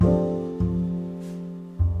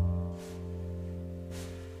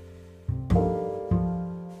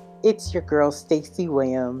It's your girl Stacey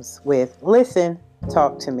Williams with Listen,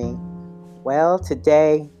 Talk to Me. Well,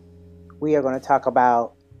 today we are going to talk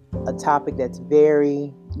about a topic that's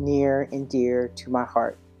very near and dear to my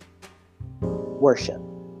heart: worship.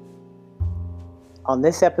 On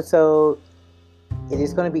this episode, it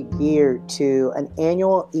is going to be geared to an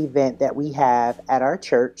annual event that we have at our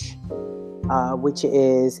church, which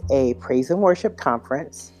is a praise and worship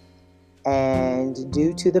conference. And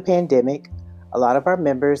due to the pandemic, a lot of our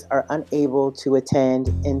members are unable to attend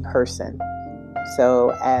in person.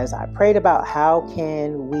 So as I prayed about how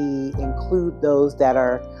can we include those that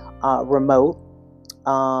are remote,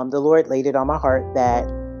 the Lord laid it on my heart that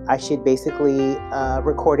I should basically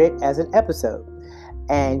record it as an episode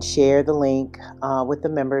and share the link with the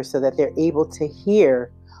members so that they're able to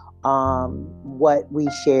hear what we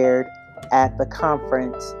shared at the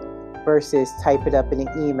conference versus type it up in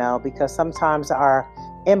an email, because sometimes our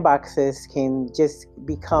inboxes can just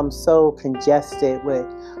become so congested with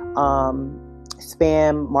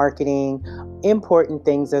spam marketing, important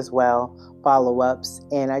things as well, follow-ups,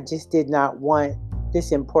 and I just did not want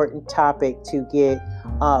this important topic to get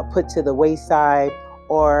put to the wayside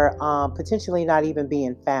or potentially not even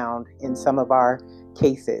being found in some of our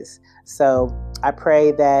cases. So I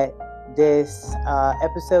pray that this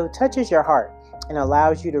episode touches your heart and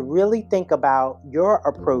allows you to really think about your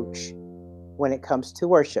approach when it comes to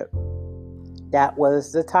worship. That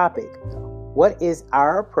was the topic. What is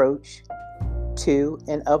our approach to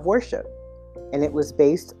and of worship? And it was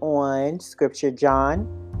based on scripture,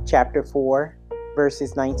 John chapter 4,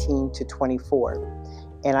 verses 19 to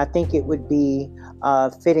 24. And I think it would be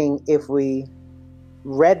fitting if we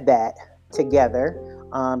read that together,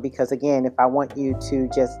 because again, if I want you to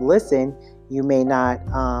just listen, you may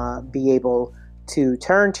not be able to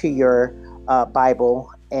turn to your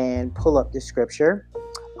Bible and pull up the scripture.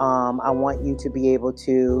 I want you to be able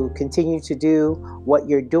to continue to do what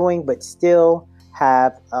you're doing, but still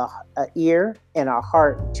have an ear and a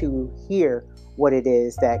heart to hear what it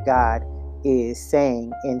is that God is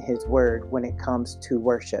saying in His Word when it comes to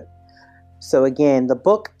worship. So again, the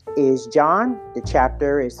book is John, the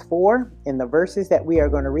chapter is 4, and the verses that we are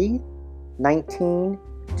going to read, 19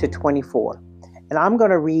 to 24. And I'm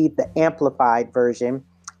going to read the Amplified version,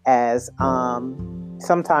 as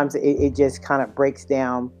sometimes it just kind of breaks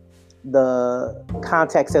down the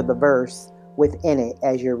context of the verse within it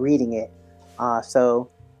as you're reading it. So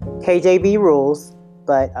KJV rules,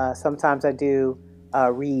 but sometimes I do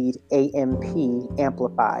read AMP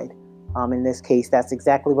Amplified. In this case, that's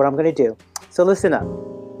exactly what I'm going to do. So listen up.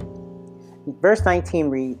 Verse 19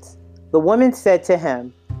 reads, "The woman said to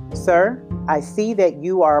him, 'Sir, I see that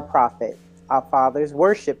you are a prophet. Our fathers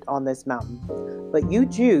worshipped on this mountain, but you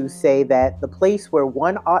Jews say that the place where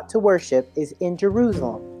one ought to worship is in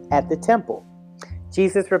Jerusalem, at the temple.'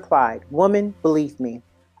 Jesus replied, 'Woman, believe me,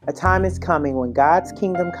 a time is coming when God's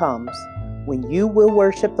kingdom comes, when you will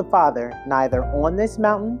worship the Father neither on this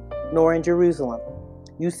mountain nor in Jerusalem.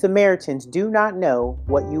 You Samaritans do not know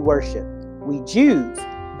what you worship. We Jews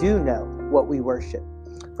do know what we worship,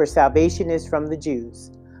 for salvation is from the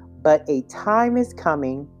Jews. But a time is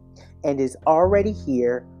coming and is already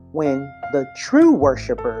here when the true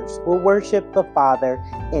worshipers will worship the Father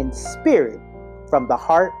in spirit, from the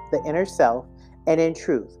heart, the inner self, and in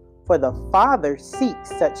truth. For the Father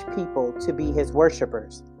seeks such people to be His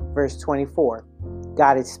worshipers." Verse 24,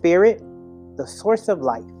 "God is spirit, the source of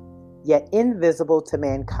life, yet invisible to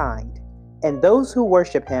mankind. And those who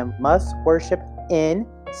worship Him must worship in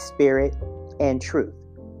spirit and truth."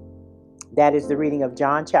 That is the reading of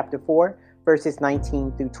John chapter 4, verses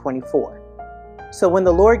 19 through 24. So when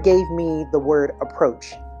the Lord gave me the word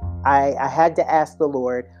approach, I had to ask the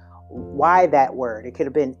Lord, why that word? It could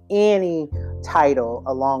have been any title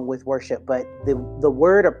along with worship, but the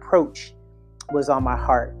word approach was on my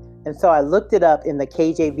heart. And so I looked it up in the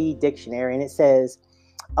KJV dictionary, and it says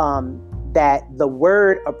that the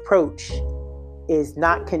word approach is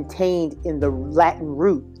not contained in the Latin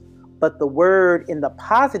root, but the word in the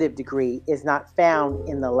positive degree is not found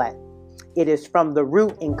in the Latin. It is from the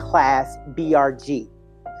root in class BRG,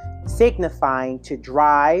 signifying to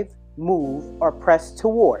drive, move, or press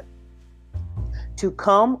toward. To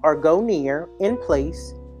come or go near, in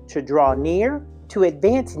place, to draw near, to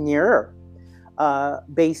advance nearer,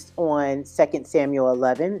 based on 2 Samuel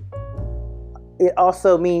 11. It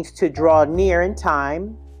also means to draw near in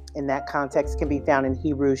time. In that context can be found in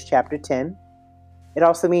Hebrews chapter 10. It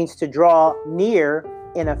also means to draw near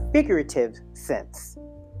in a figurative sense.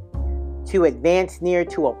 To advance near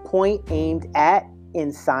to a point aimed at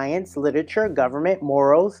in science, literature, government,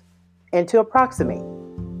 morals, and to approximate.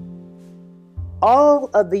 All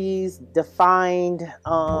of these defined,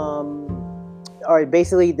 or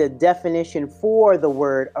basically the definition for the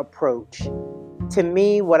word approach, to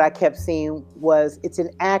me, what I kept seeing was it's an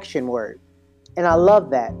action word. And I love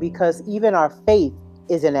that, because even our faith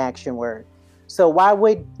is an action word. So why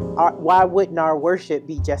wouldn't our worship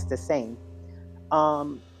be just the same?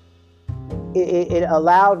 Um, it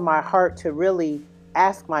allowed my heart to really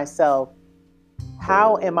ask myself,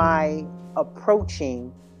 how am I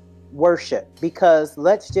approaching worship? Because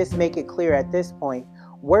let's just make it clear at this point,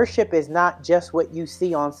 worship is not just what you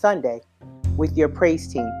see on Sunday with your praise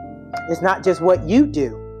team. It's not just what you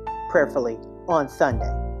do prayerfully on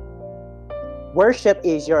Sunday. Worship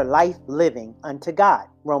is your life living unto God.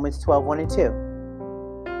 Romans 12, 1 and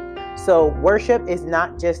 2. So worship is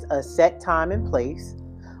not just a set time and place,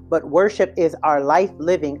 but worship is our life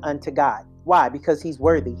living unto God. Why? Because He's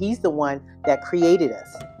worthy. He's the one that created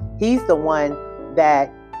us. He's the one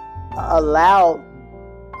that allowed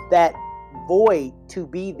that void to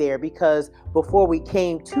be there, because before we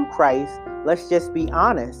came to Christ, let's just be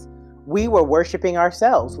honest, we were worshiping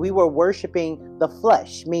ourselves. We were worshiping the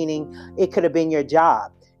flesh, meaning it could have been your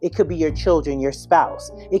job. It could be your children, your spouse.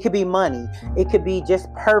 It could be money. It could be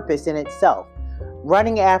just purpose in itself.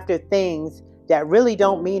 Running after things that really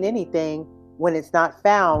don't mean anything when it's not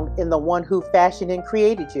found in the one who fashioned and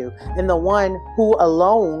created you, and the one who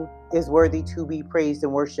alone is worthy to be praised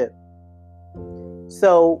and worshiped.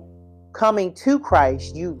 So coming to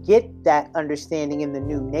Christ, you get that understanding in the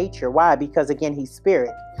new nature. Why? Because again, He's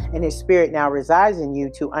spirit, and His spirit now resides in you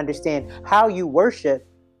to understand how you worship.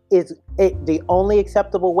 The only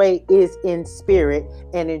acceptable way is in spirit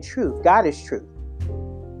and in truth. God is truth.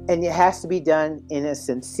 And it has to be done in a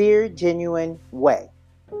sincere, genuine way.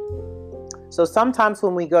 So sometimes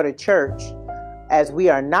when we go to church, as we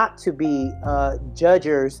are not to be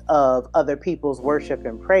judgers of other people's worship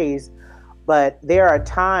and praise, but there are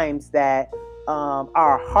times that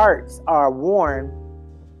our hearts are worn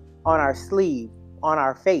on our sleeve, on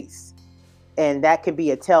our face. And that can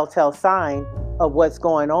be a telltale sign of what's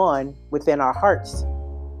going on within our hearts.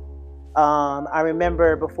 I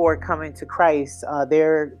remember before coming to Christ,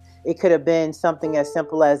 it could have been something as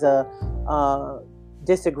simple as a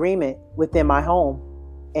disagreement within my home.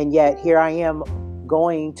 And yet here I am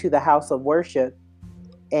going to the house of worship,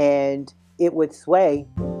 and it would sway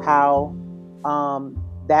how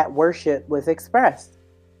that worship was expressed.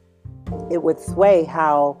 It would sway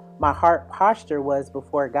how my heart posture was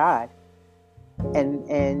before God.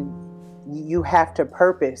 And you have to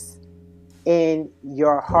purpose in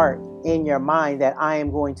your heart, in your mind, that I am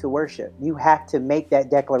going to worship. You have to make that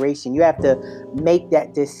declaration. You have to make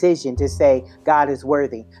that decision to say, God is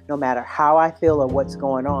worthy, no matter how I feel or what's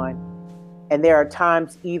going on. And there are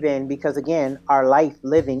times, even because, again, our life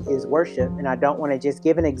living is worship. And I don't want to just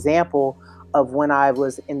give an example of when I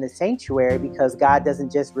was in the sanctuary, because God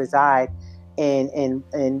doesn't just reside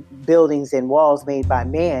in buildings and walls made by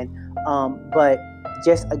man, but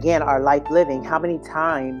just, again, our life living. How many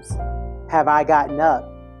times have I gotten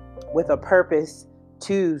up with a purpose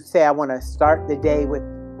to say I want to start the day with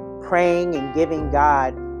praying and giving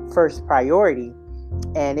God first priority?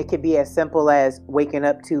 And it could be as simple as waking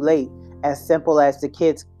up too late, as simple as the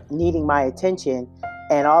kids needing my attention,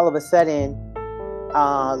 and all of a sudden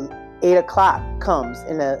 8 o'clock comes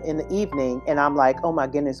in the evening, and I'm like, oh my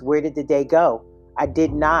goodness, where did the day go? I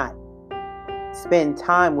did not spend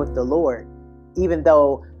time with the Lord, even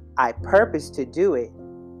though I purposed to do it.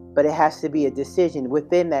 But it has to be a decision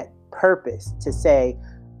within that purpose to say,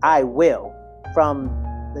 I will. From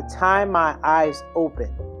the time my eyes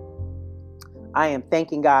open, I am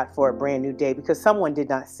thanking God for a brand new day, because someone did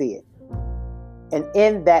not see it. And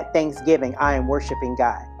in that thanksgiving, I am worshiping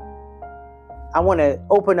God. I want to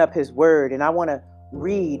open up His word, and I want to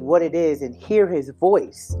read what it is and hear His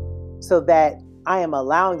voice, so that I am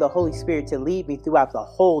allowing the Holy Spirit to lead me throughout the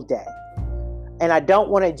whole day. And I don't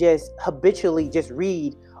want to just habitually just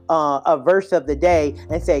read a verse of the day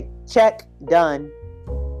and say, check, done.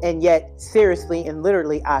 And yet, seriously and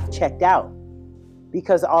literally, I've checked out,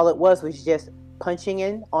 because all it was just punching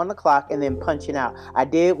in on the clock and then punching out. I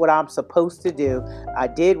did what I'm supposed to do. I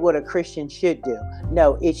did what a Christian should do.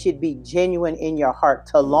 No, it should be genuine in your heart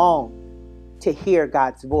to long to hear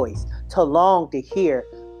God's voice, to long to hear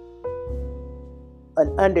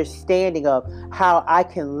an understanding of how I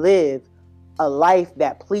can live a life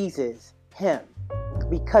that pleases Him,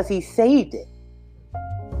 because He saved it.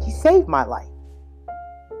 He saved my life.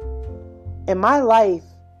 And my life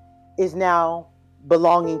is now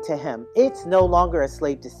belonging to Him. It's no longer a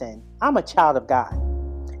slave to sin. I'm a child of God.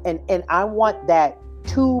 And I want that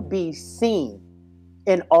to be seen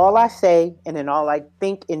in all I say and in all I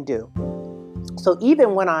think and do. So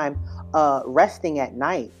even when I'm resting at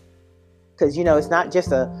night, because it's not just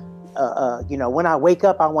when I wake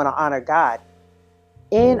up, I want to honor God.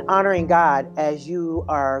 In honoring God as you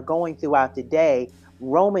are going throughout the day,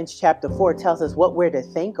 Romans chapter 4 tells us what we're to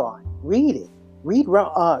think on. Read it.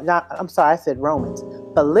 I said Romans.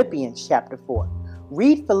 Philippians chapter 4.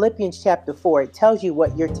 Read Philippians chapter 4. It tells you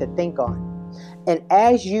what you're to think on. And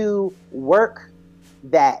as you work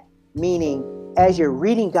that, meaning as you're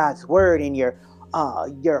reading God's word and you're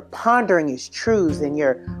pondering his truths and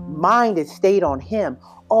your mind is stayed on him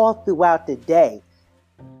all throughout the day,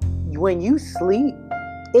 when you sleep,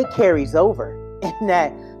 it carries over in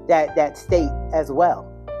that state as well.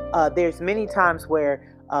 There's many times where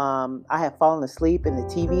I have fallen asleep and the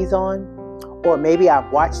TV's on, or maybe I've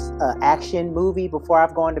watched an action movie before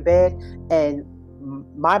I've gone to bed, and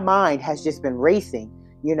my mind has just been racing.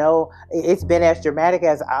 It's been as dramatic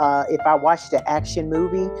as if I watched an action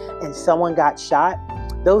movie and someone got shot.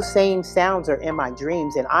 Those same sounds are in my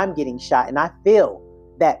dreams, and I'm getting shot, and I feel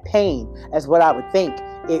that pain as what I would think.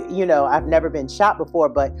 I've never been shot before,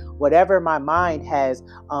 but whatever my mind has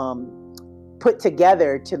put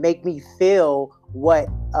together to make me feel what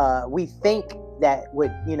we think that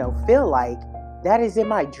would, feel like, that is in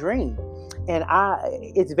my dream. And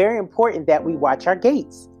it's very important that we watch our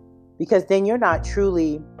gates, because then you're not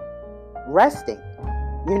truly resting.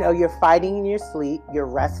 You're fighting in your sleep. You're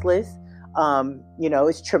restless.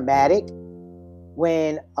 It's traumatic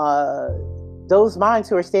when those minds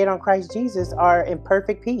who are stayed on Christ Jesus are in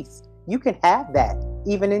perfect peace. You can have that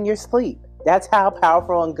even in your sleep. That's how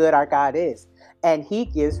powerful and good our God is. And he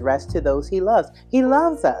gives rest to those he loves. He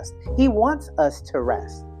loves us. He wants us to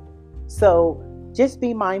rest. So just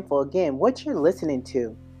be mindful, again, what you're listening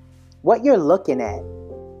to, what you're looking at.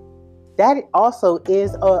 That also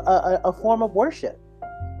is a form of worship.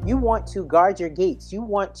 You want to guard your gates. You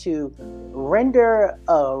want to render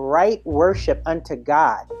a right worship unto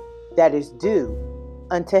God that is due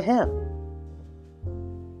unto him.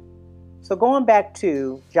 So going back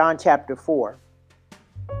to John chapter 4,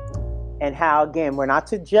 and how, again, we're not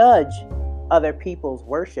to judge other people's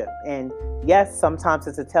worship. And yes, sometimes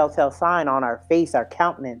it's a telltale sign on our face, our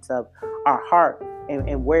countenance of our heart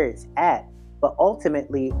and where it's at. But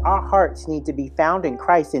ultimately, our hearts need to be found in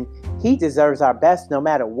Christ, and he deserves our best no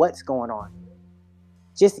matter what's going on.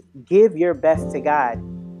 Just give your best to God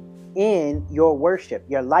in your worship,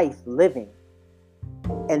 your life living.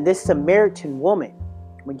 And this Samaritan woman,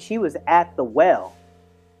 when she was at the well,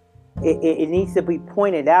 it needs to be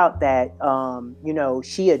pointed out that,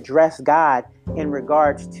 she addressed God in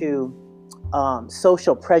regards to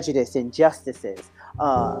social prejudice, injustices,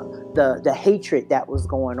 the hatred that was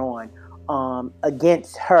going on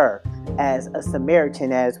against her as a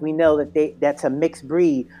Samaritan, as we know that's a mixed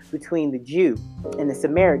breed between the Jew and the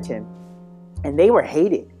Samaritan. And they were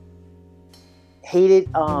hated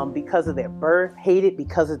because of their birth, hated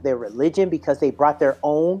because of their religion, because they brought their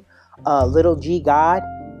own little g God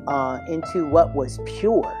into what was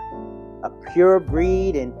pure, a pure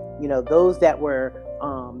breed. And those that were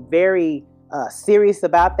very serious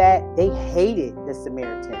about that, they hated the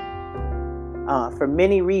Samaritan for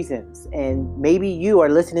many reasons. And maybe you are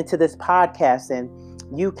listening to this podcast and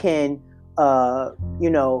you can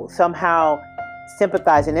somehow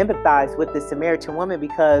sympathize and empathize with the Samaritan woman,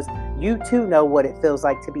 because you too know what it feels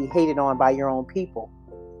like to be hated on by your own people,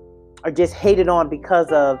 or just hated on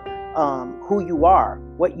because of who you are,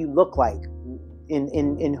 what you look like,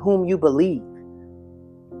 in whom you believe.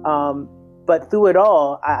 But through it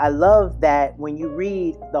all, I love that when you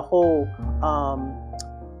read the whole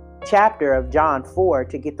chapter of John 4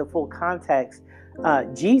 to get the full context,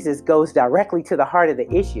 Jesus goes directly to the heart of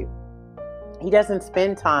the issue. He doesn't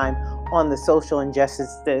spend time on the social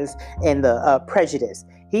injustices and the prejudice.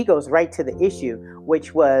 He goes right to the issue,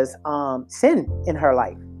 which was sin in her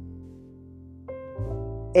life.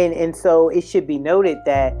 And so it should be noted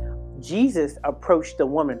that Jesus approached the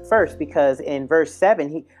woman first, because in verse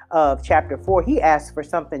 7 of chapter 4, he asked for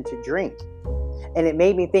something to drink. And it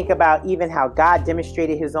made me think about even how God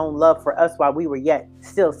demonstrated his own love for us while we were yet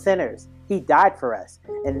still sinners. He died for us.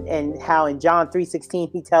 And how in John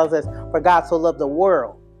 3:16, he tells us, for God so loved the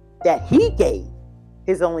world that he gave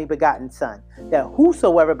his only begotten son, that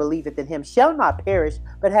whosoever believeth in him shall not perish,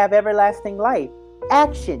 but have everlasting life.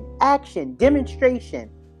 Action, demonstration.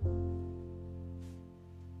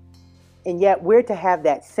 And yet we're to have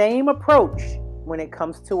that same approach when it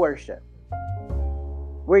comes to worship.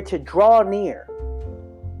 We're to draw near.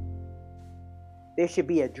 There should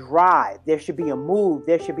be a drive. There should be a move.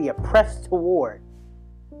 There should be a press toward.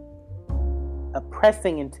 A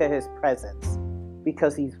pressing into his presence,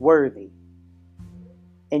 because he's worthy.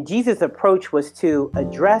 And Jesus' approach was to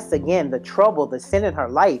address again the trouble, the sin in her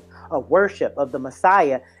life of worship of the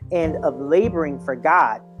Messiah and of laboring for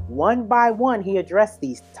God. One by one, he addressed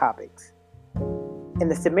these topics. And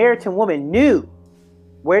the Samaritan woman knew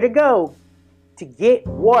where to go to get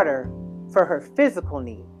water for her physical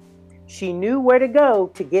need. She knew where to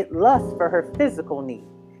go to get lust for her physical need.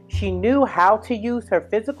 She knew how to use her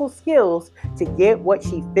physical skills to get what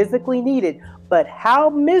she physically needed. But how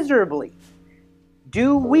miserably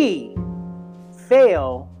do we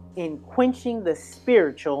fail in quenching the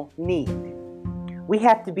spiritual need? We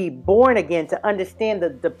have to be born again to understand the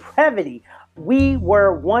depravity we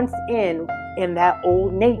were once in that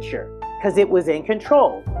old nature, because it was in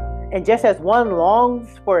control. And just as one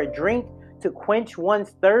longs for a drink to quench one's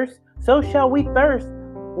thirst, so shall we thirst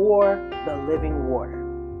for the living water.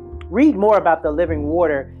 Read more about the living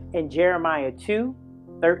water in Jeremiah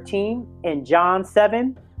 2:13 and John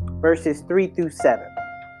 7, verses 3 through 7.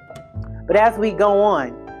 But as we go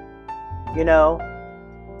on,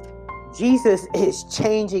 Jesus is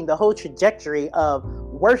changing the whole trajectory of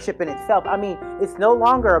worship in itself. I mean, it's no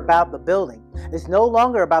longer about the building. It's no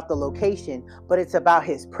longer about the location, but it's about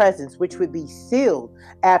his presence, which would be sealed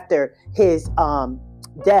after his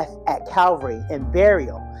death at Calvary and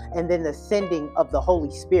burial, and then the sending of the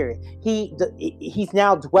Holy Spirit. He's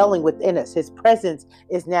now dwelling within us. His presence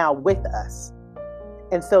is now with us.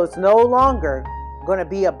 And so it's no longer going to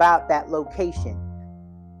be about that location.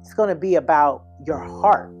 It's going to be about your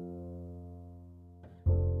heart.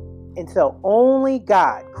 And so only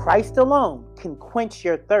God, Christ alone, can quench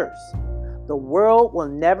your thirst. The world will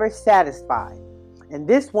never satisfy. And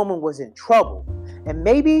this woman was in trouble. And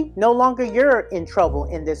maybe no longer you're in trouble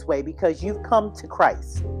in this way because you've come to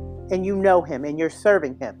Christ and you know him and you're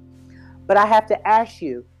serving him. But I have to ask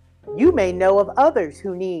you, you may know of others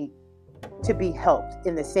who need to be helped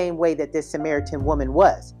in the same way that this Samaritan woman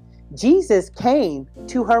was. Jesus came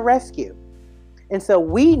to her rescue. And so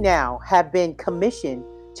we now have been commissioned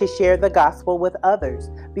to share the gospel with others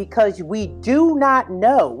because we do not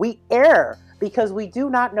know. We err because we do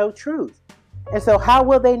not know truth. And so how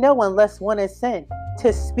will they know unless one is sent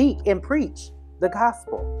to speak and preach the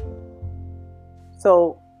gospel?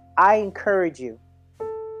 So I encourage you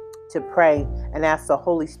to pray and ask the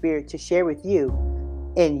Holy Spirit to share with you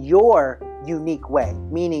in your unique way,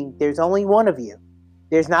 meaning there's only one of you.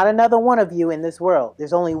 There's not another one of you in this world.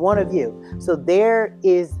 There's only one of you. So there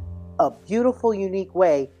is a beautiful, unique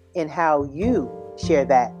way in how you share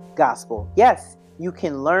that gospel. Yes, you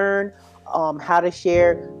can learn how to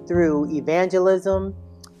share through evangelism,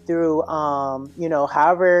 through,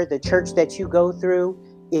 however the church that you go through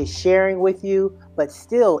is sharing with you. But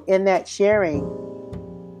still, in that sharing,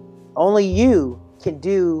 only you can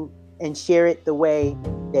do and share it the way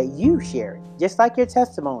that you share it, just like your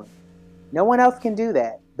testimony. No one else can do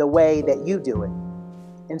that the way that you do it.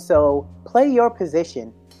 And so play your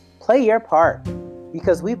position, play your part,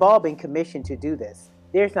 because we've all been commissioned to do this.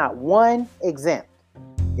 There's not one exempt.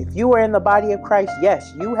 If you are in the body of Christ,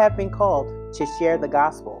 yes, you have been called to share the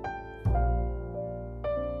gospel.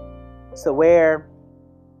 So where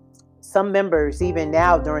some members, even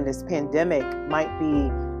now during this pandemic, might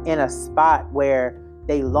be in a spot where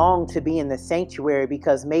they long to be in the sanctuary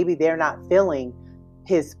because maybe they're not feeling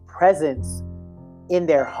his presence in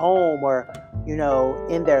their home or,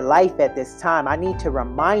 in their life at this time. I need to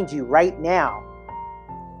remind you right now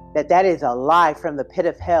that that is a lie from the pit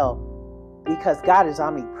of hell, because God is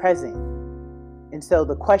omnipresent. And so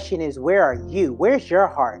the question is, where are you? Where's your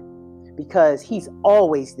heart? Because he's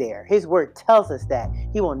always there. His word tells us that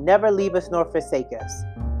he will never leave us nor forsake us.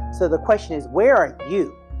 So the question is, where are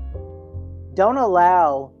you? Don't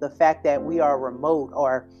allow the fact that we are remote,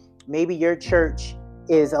 or maybe your church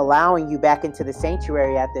is allowing you back into the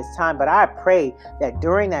sanctuary at this time. But I pray that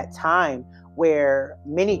during that time where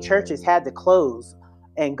many churches had to close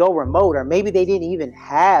and go remote, or maybe they didn't even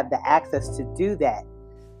have the access to do that,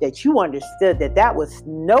 that you understood that that was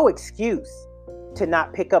no excuse to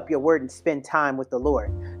not pick up your word and spend time with the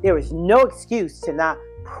Lord. There was no excuse to not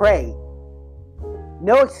pray.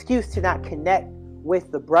 No excuse to not connect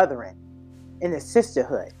with the brethren in the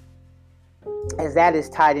sisterhood, as that is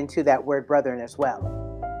tied into that word brethren as well.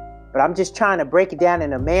 But I'm just trying to break it down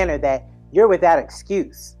in a manner that you're without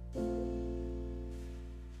excuse.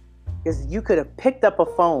 Because you could have picked up a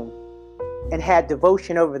phone and had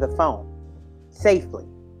devotion over the phone safely.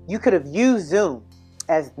 You could have used Zoom,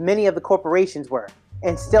 as many of the corporations were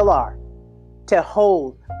and still are, to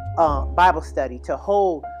hold Bible study, to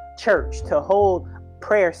hold church, to hold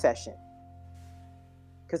prayer session.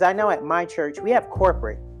 Because I know at my church, we have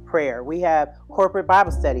corporate prayer. We have corporate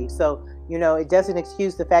Bible study. So, it doesn't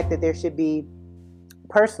excuse the fact that there should be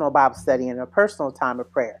personal Bible study and a personal time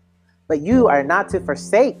of prayer. But you are not to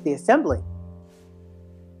forsake the assembly.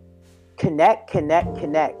 Connect,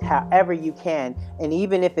 however you can. And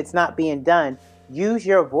even if it's not being done, use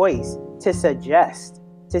your voice to suggest,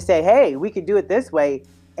 to say, hey, we could do it this way.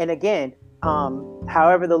 And again,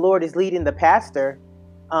 however the Lord is leading the pastor,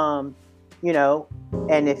 and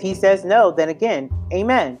if he says no, then again,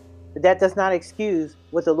 amen. But that does not excuse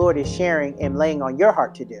what the Lord is sharing and laying on your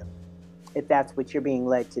heart to do, if that's what you're being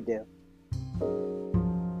led to do.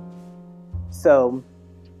 So,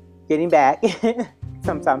 getting back,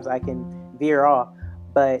 sometimes I can veer off,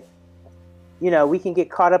 but we can get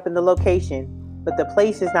caught up in the location, but the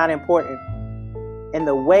place is not important. And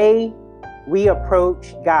the way we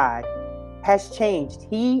approach God has changed.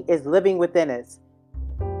 He is living within us,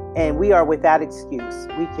 and we are without excuse.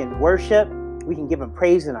 We can worship. We can give him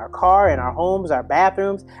praise in our car, in our homes, our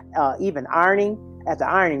bathrooms, even ironing at the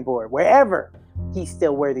ironing board, wherever he's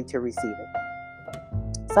still worthy to receive it.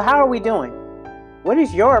 So how are we doing? What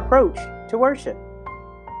is your approach to worship?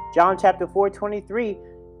 John chapter 4:23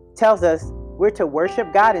 tells us we're to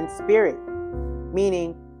worship God in spirit,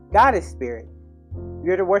 meaning God is spirit.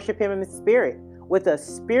 You're to worship him in the spirit with a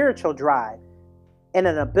spiritual drive and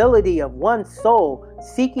an ability of one soul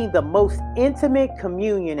seeking the most intimate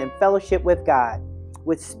communion and fellowship with God,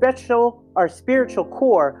 with special or spiritual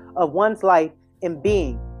core of one's life and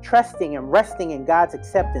being, trusting and resting in God's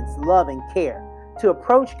acceptance, love, and care. To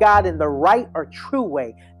approach God in the right or true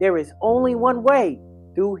way, there is only one way,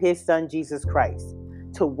 through his son, Jesus Christ.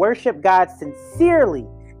 To worship God sincerely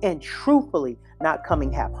and truthfully, not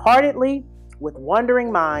coming half-heartedly, with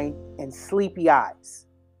wandering mind and sleepy eyes.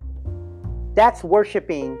 That's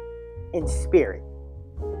worshiping in spirit.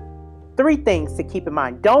 3 things to keep in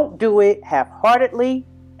mind. Don't do it half-heartedly.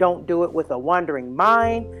 Don't do it with a wandering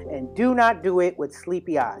mind. And do not do it with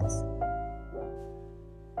sleepy eyes.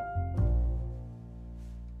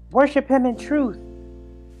 Worship him in truth.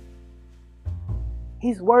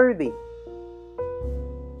 He's worthy.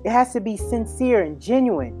 It has to be sincere and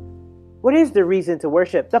genuine. What is the reason to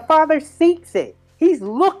worship? The Father seeks it. He's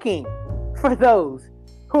looking for those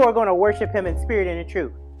who are going to worship him in spirit and in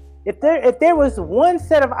truth. If there was one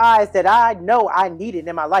set of eyes that I know I needed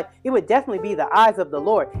in my life, it would definitely be the eyes of the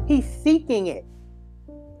Lord. He's seeking it.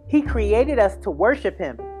 He created us to worship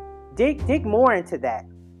him. Dig more into that.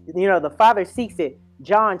 The Father seeks it.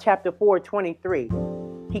 John chapter 4:23.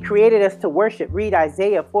 He created us to worship. Read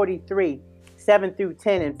Isaiah 43, 7 through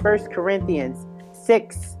 10, and 1 Corinthians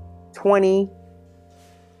 6:20,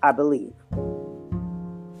 I believe.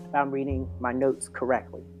 If I'm reading my notes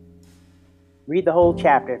correctly. Read the whole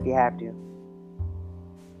chapter if you have to.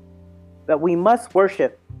 But we must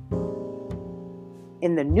worship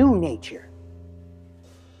in the new nature.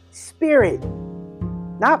 Spirit,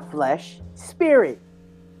 not flesh, spirit.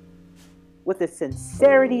 With a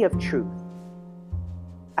sincerity of truth.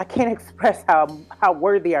 I can't express how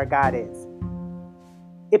worthy our God is.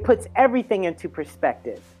 It puts everything into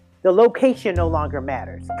perspective. The location no longer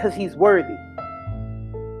matters because he's worthy.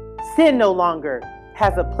 Sin no longer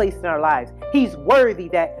has a place in our lives. He's worthy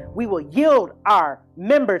that we will yield our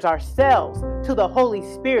members, ourselves, to the Holy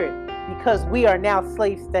Spirit because we are now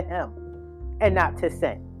slaves to him and not to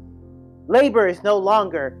sin. Labor is no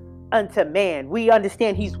longer unto man. We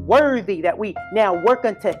understand he's worthy that we now work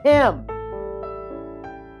unto him.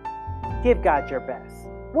 Give God your best.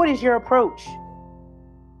 What is your approach?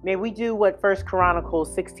 May we do what 1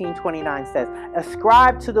 Chronicles 16:29 says.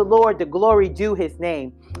 Ascribe to the Lord the glory due his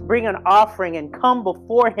name. Bring an offering and come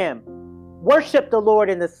before him. Worship the Lord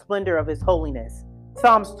in the splendor of his holiness.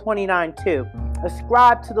 Psalms 29:2.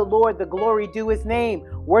 Ascribe to the Lord the glory due his name.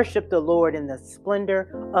 Worship the Lord in the splendor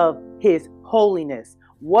of his holiness.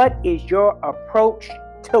 What is your approach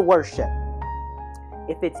to worship?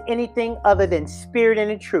 If it's anything other than spirit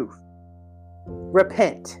and in truth,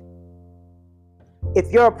 repent.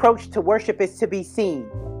 If your approach to worship is to be seen,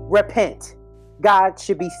 repent. God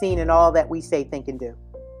should be seen in all that we say, think, and do.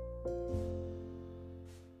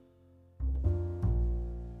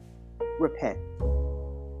 Repent.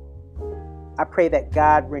 I pray that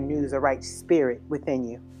God renews a right spirit within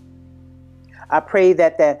you. I pray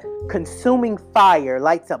that the consuming fire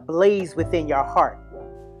lights a blaze within your heart.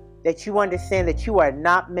 That you understand that you are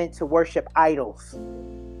not meant to worship idols,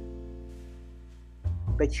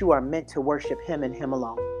 but you are meant to worship him and him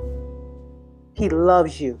alone. He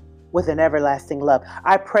loves you with an everlasting love.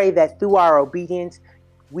 I pray that through our obedience,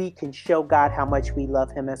 we can show God how much we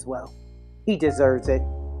love him as well. He deserves it.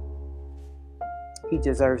 He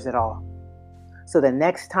deserves it all. So the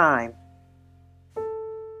next time,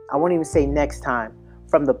 I won't even say next time,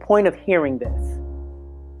 from the point of hearing this,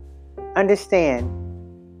 understand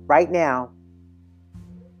Right now,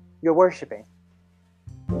 you're worshiping.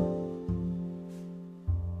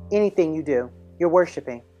 Anything you do, you're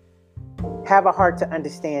worshiping. Have a heart to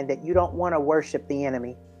understand that you don't want to worship the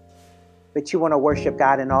enemy, but you want to worship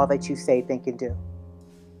God in all that you say, think, and do.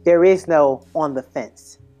 There is no on the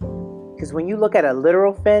fence. Because when you look at a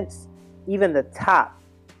literal fence, even the top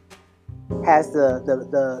has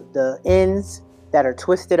the ends that are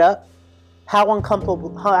twisted up. How uncomfortable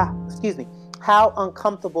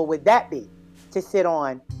would that be to sit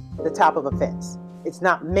on the top of a fence? It's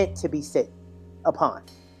not meant to be sit upon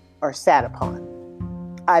or sat upon.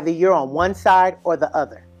 Either you're on one side or the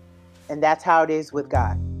other. And that's how it is with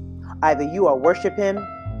God. Either you are worshiping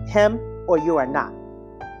him or you are not.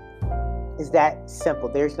 It's that simple.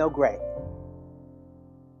 There's no gray.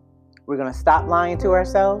 We're going to stop lying to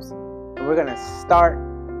ourselves, and we're going to start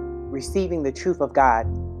receiving the truth of God.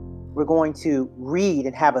 We're going to read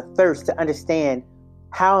and have a thirst to understand,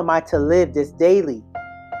 how am I to live this daily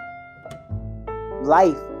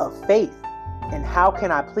life of faith, and how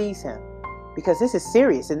can I please him? Because this is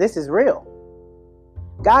serious and this is real.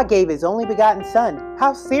 God gave his only begotten son.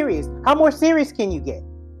 How more serious can you get?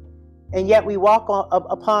 And yet we walk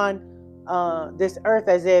upon this earth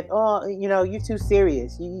as if, oh, you're too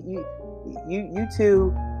serious. You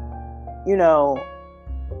too,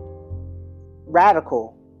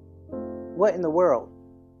 radical. What in the world?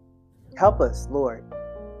 Help us, Lord,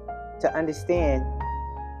 to understand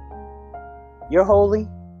you're holy.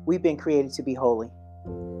 We've been created to be holy.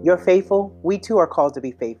 You're faithful. We too are called to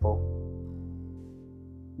be faithful.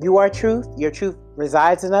 You are truth. Your truth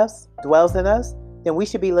resides in us, dwells in us. Then we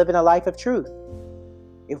should be living a life of truth.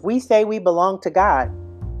 If we say we belong to God,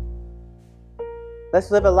 let's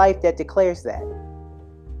live a life that declares that.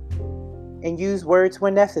 And use words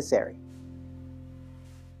when necessary.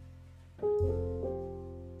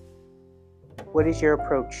 What is your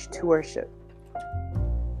approach to worship?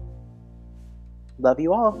 Love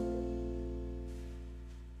you all.